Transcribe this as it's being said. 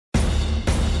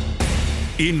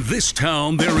In this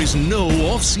town, there is no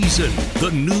off-season. The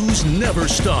news never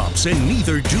stops, and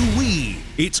neither do we.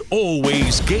 It's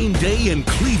always game day in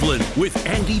Cleveland with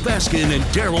Andy Baskin and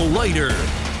Daryl Ryder.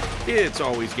 It's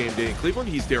always game day in Cleveland.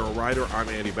 He's Daryl Ryder. I'm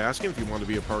Andy Baskin. If you want to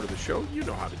be a part of the show, you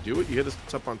know how to do it. You hit us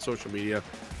up on social media,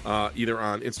 either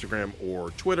on Instagram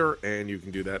or Twitter, and you can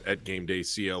do that at Game Day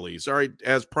CLEs. All right,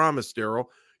 as promised, Daryl,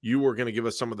 you were going to give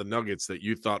us some of the nuggets that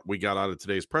you thought we got out of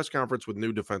today's press conference with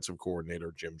new defensive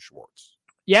coordinator Jim Schwartz.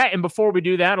 Yeah, and before we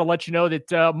do that, I'll let you know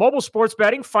that mobile sports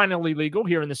betting finally legal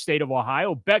here in the state of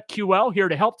Ohio. BetQL here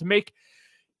to help to make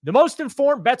the most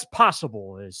informed bets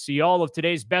possible. See all of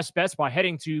today's best bets by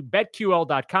heading to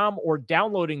BetQL.com or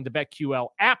downloading the BetQL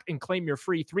app and claim your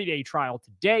free 3-day trial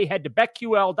today. Head to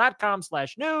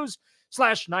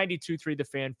BetQL.com/news/923 The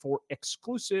Fan for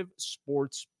exclusive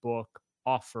sportsbook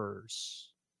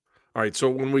offers. All right, so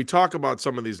when we talk about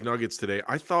some of these nuggets today,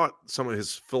 I thought some of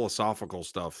his philosophical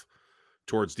stuff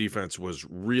towards defense was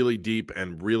really deep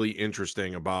and really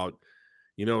interesting about,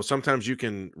 sometimes you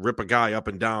can rip a guy up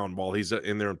and down while he's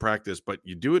in there in practice, but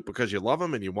you do it because you love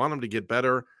him and you want him to get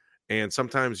better. And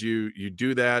sometimes you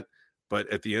do that, but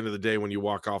at the end of the day, when you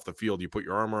walk off the field, you put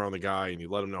your arm around the guy and you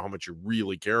let him know how much you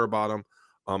really care about him.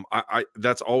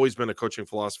 That's always been a coaching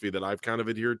philosophy that I've kind of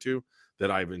adhered to, that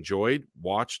I've enjoyed,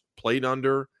 watched, played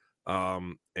under,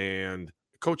 and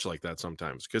coach like that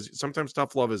sometimes, because sometimes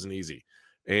tough love isn't easy.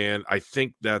 And I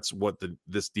think that's what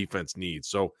this defense needs.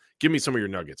 So give me some of your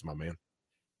nuggets, my man.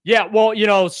 Yeah,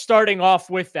 well, starting off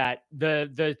with that,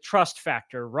 the trust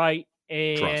factor, right?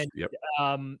 And, trust,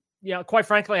 yep. Quite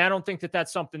frankly, I don't think that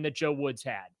that's something that Joe Woods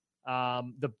had.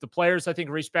 The players, I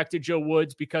think, respected Joe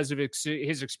Woods because of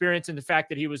his experience and the fact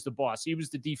that he was the boss. He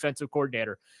was the defensive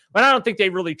coordinator. But I don't think they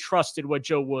really trusted what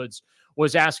Joe Woods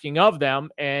was asking of them,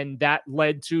 and that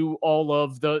led to all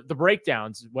of the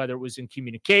breakdowns, whether it was in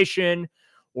communication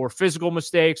or physical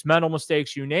mistakes, mental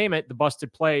mistakes, you name it, the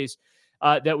busted plays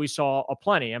that we saw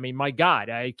aplenty. I mean, my God,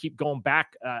 I keep going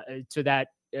back to that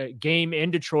game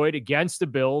in Detroit against the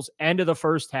Bills, end of the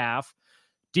first half.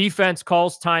 Defense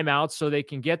calls timeouts so they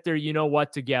can get their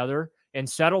you-know-what together and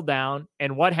settle down.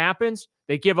 And what happens?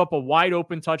 They give up a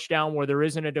wide-open touchdown where there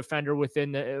isn't a defender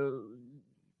within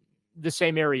the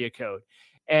same area code.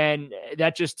 And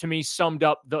that just, to me, summed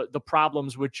up the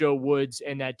problems with Joe Woods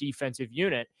and that defensive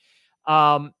unit.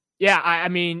 I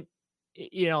mean,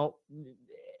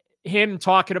 him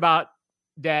talking about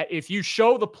that if you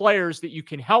show the players that you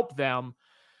can help them,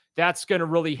 that's going to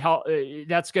really help.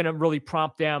 That's going to really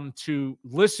prompt them to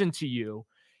listen to you.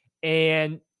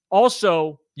 And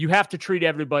also, you have to treat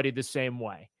everybody the same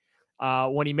way.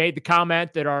 When he made the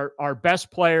comment that our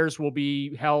best players will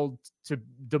be held to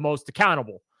the most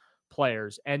accountable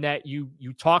players, and that you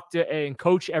talk to and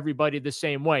coach everybody the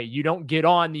same way. You don't get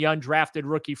on the undrafted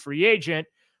rookie free agent,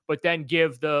 but then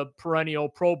give the perennial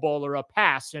Pro Bowler a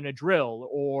pass in a drill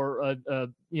or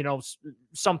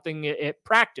something at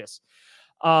practice.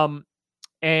 I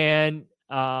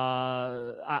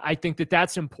think that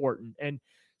that's important. And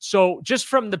so just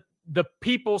from the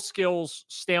people skills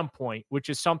standpoint, which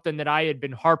is something that I had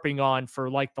been harping on for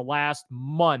like the last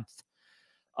month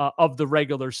of the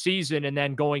regular season and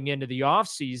then going into the off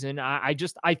season, I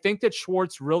think that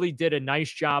Schwartz really did a nice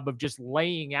job of just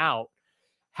laying out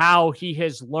how he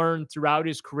has learned throughout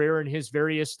his career and his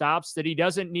various stops that he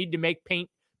doesn't need to make paint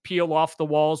peel off the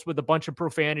walls with a bunch of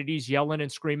profanities, yelling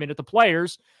and screaming at the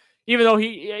players, even though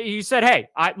he said, hey,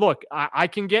 I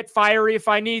can get fiery if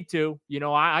I need to,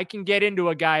 I can get into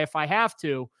a guy if I have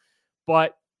to,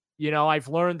 but I've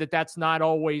learned that that's not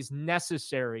always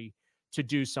necessary to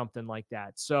do something like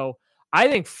that. So I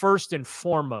think first and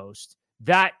foremost,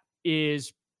 that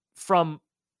is from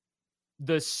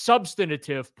the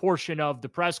substantive portion of the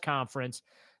press conference,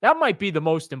 that might be the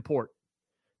most important.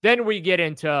 Then we get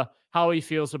into how he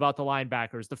feels about the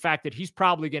linebackers, the fact that he's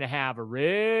probably going to have a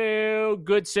real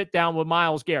good sit down with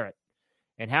Myles Garrett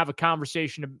and have a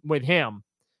conversation with him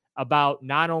about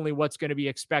not only what's going to be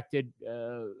expected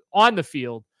on the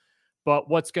field, but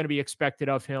what's going to be expected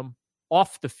of him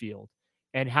off the field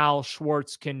and how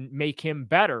Schwartz can make him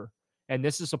better. And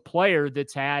this is a player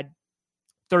that's had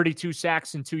 32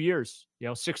 sacks in 2 years,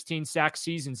 16 sack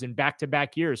seasons in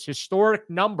back-to-back years, historic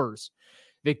numbers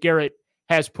that Garrett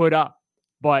has put up.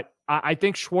 But I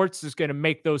think Schwartz is going to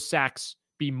make those sacks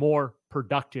be more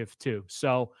productive too.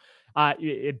 So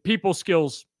people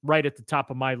skills right at the top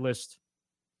of my list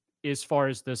as far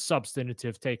as the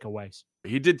substantive takeaways.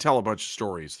 He did tell a bunch of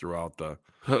stories throughout the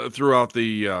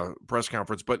press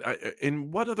conference, but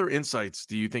in what other insights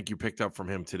do you think you picked up from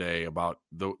him today about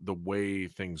the way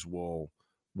things will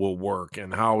work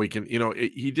and how we can,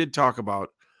 he did talk about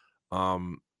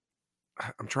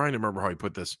I'm trying to remember how he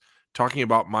put this, talking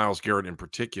about Myles Garrett in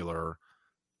particular.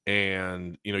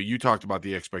 And, you talked about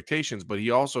the expectations, but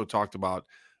he also talked about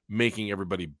making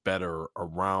everybody better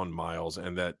around Myles,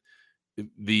 and that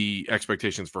the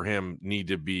expectations for him need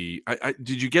to be,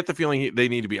 did you get the feeling they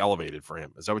need to be elevated for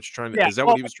him? Is that what you're trying to, Yeah. is that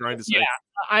what he was trying to say? Yeah.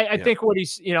 I Yeah. think what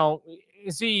he's,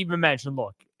 as he even mentioned,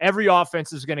 look, every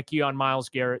offense is going to key on Myles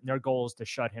Garrett, and their goal is to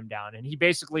shut him down. And he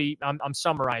basically, I'm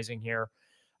summarizing here,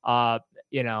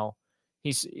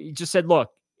 he just said,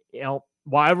 look,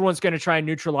 while everyone's going to try and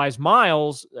neutralize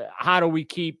Myles, how do we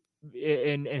keep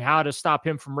and how to stop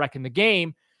him from wrecking the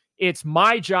game? It's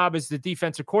my job as the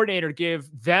defensive coordinator to give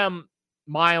them,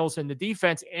 Myles and the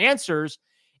defense, answers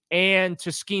and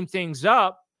to scheme things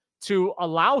up to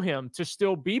allow him to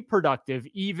still be productive,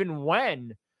 even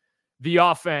when the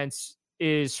offense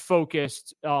is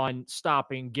focused on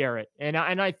stopping Garrett. And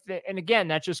again,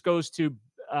 that just goes to,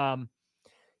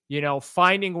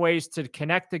 finding ways to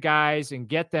connect the guys and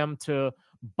get them to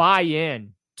buy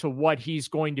in to what he's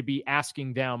going to be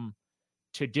asking them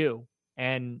to do.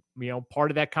 And,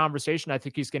 part of that conversation I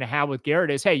think he's going to have with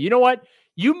Garrett is, hey, you know what?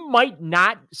 You might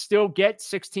not still get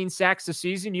 16 sacks a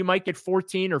season. You might get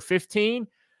 14 or 15,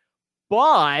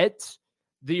 but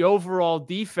the overall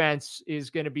defense is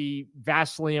going to be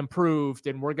vastly improved,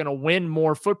 and we're going to win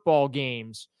more football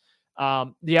games.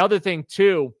 The other thing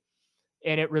too,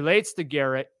 and it relates to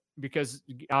Garrett because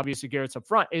obviously Garrett's up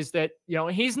front, is that,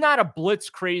 he's not a blitz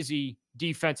crazy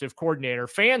defensive coordinator.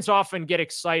 Fans often get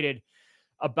excited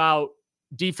about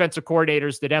defensive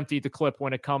coordinators that empty the clip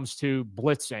when it comes to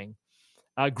blitzing.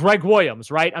 Greg Williams,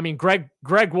 right? I mean, Greg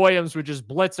Williams would just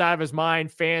blitz out of his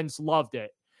mind. Fans loved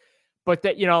it. But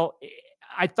that,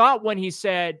 I thought when he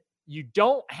said you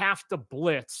don't have to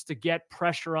blitz to get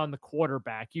pressure on the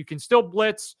quarterback, you can still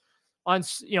blitz on,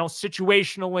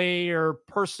 situationally or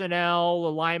personnel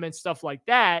alignment, stuff like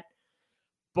that,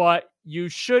 but you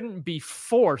shouldn't be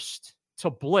forced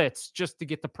to blitz just to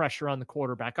get the pressure on the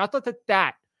quarterback. I thought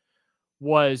that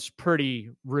was pretty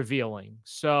revealing.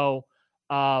 So,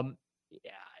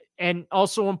 and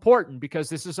also important because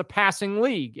this is a passing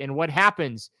league, and what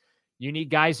happens? You need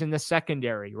guys in the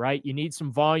secondary, right? You need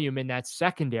some volume in that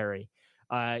secondary.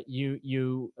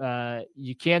 You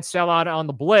can't sell out on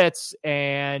the blitz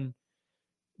and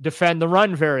defend the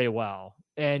run very well,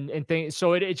 and things.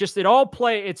 So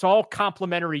it's all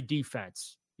complementary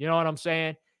defense. You know what I'm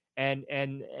saying?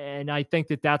 And I think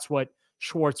that's what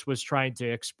Schwartz was trying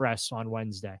to express on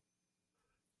Wednesday.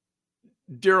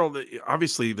 Daryl,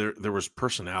 obviously there was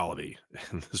personality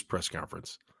in this press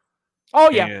conference. Oh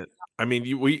yeah. And, I mean,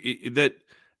 I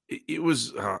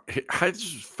was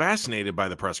fascinated by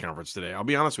the press conference today. I'll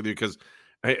be honest with you, because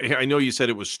I know you said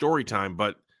it was story time,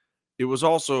 but it was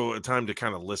also a time to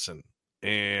kind of listen.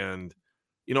 And,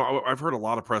 I've heard a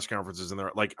lot of press conferences in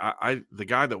there. Like the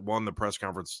guy that won the press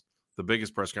conference, the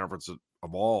biggest press conference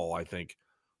of all, I think,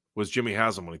 was Jimmy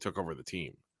Haslam when he took over the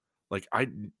team. Like, I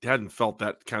hadn't felt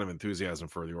that kind of enthusiasm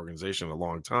for the organization in a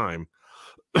long time.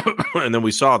 And then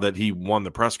we saw that he won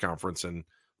the press conference and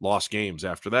lost games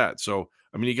after that. So,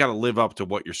 I mean, you got to live up to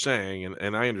what you're saying.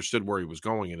 And I understood where he was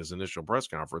going in his initial press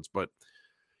conference, but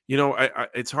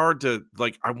it's hard to,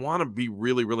 like, I want to be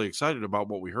really, really excited about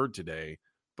what we heard today,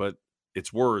 but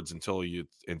it's words until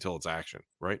it's action,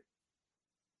 right?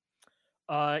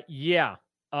 Yeah.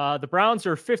 The Browns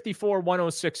are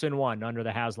 54-106-1 under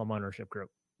the Haslam ownership group,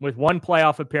 with one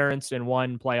playoff appearance and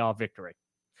one playoff victory.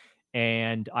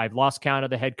 And I've lost count of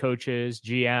the head coaches,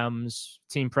 GMs,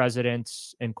 team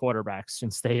presidents, and quarterbacks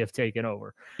since they have taken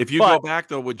over. If you go back,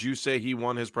 though, would you say he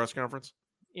won his press conference?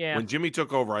 Yeah. When Jimmy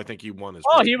took over, I think he won his.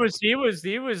 Oh, he was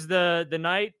the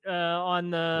night on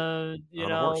the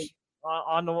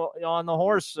on the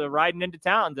horse riding into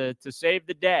town to save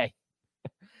the day.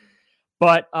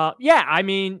 But yeah, I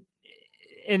mean,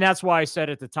 and that's why I said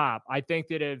at the top, I think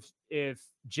that if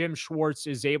Jim Schwartz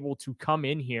is able to come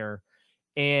in here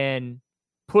and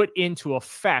put into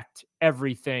effect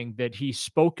everything that he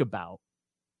spoke about,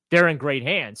 they're in great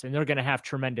hands and they're going to have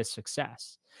tremendous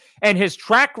success. And his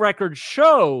track record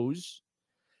shows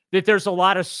that there's a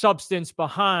lot of substance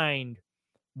behind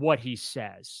what he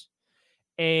says.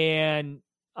 And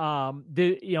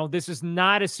this is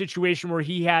not a situation where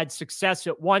he had success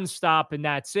at one stop and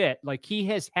that's it. Like, he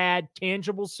has had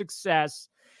tangible success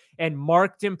and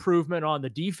marked improvement on the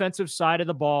defensive side of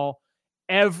the ball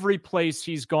every place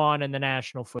he's gone in the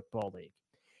National Football League.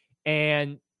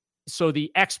 And so the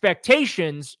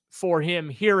expectations for him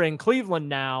here in Cleveland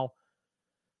now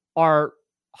are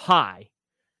high.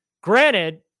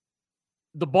 Granted,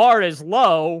 the bar is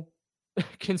low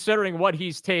considering what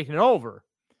he's taken over.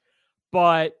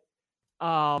 But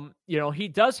he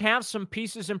does have some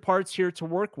pieces and parts here to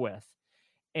work with.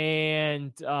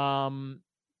 And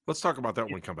let's talk about that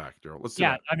when we come back, Daryl. Let's do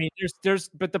yeah, that. I mean,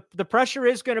 but the pressure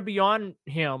is going to be on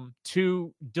him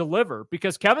to deliver,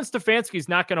 because Kevin Stefanski is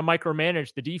not going to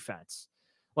micromanage the defense.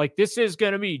 Like, this is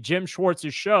going to be Jim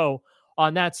Schwartz's show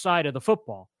on that side of the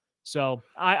football. So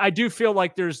I do feel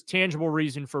like there's tangible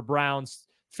reason for Browns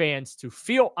fans to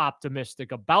feel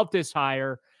optimistic about this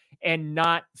hire and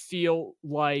not feel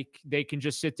like they can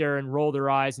just sit there and roll their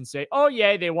eyes and say, oh,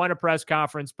 yeah, they won a press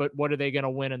conference, but what are they going to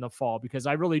win in the fall? Because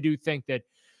I really do think that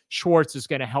Schwartz is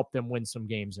going to help them win some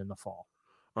games in the fall.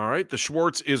 All right. The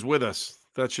Schwartz is with us.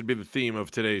 That should be the theme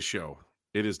of today's show.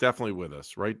 It is definitely with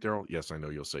us, right, Daryl? Yes, I know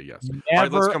you'll say yes. Never all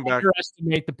right, let's come back.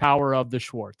 underestimate the power of the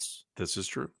Schwartz. This is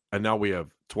true. And now we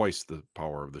have twice the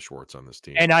power of the Schwartz on this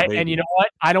team. And you know what?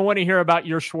 I don't want to hear about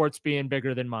your Schwartz being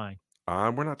bigger than mine.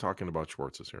 We're not talking about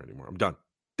Schwartz's here anymore. I'm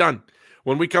done.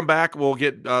 When we come back, we'll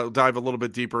dive a little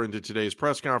bit deeper into today's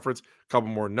press conference, a couple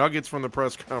more nuggets from the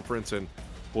press conference, and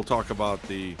we'll talk about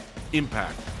the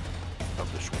impact of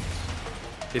the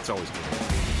Schwartz. It's always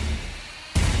good.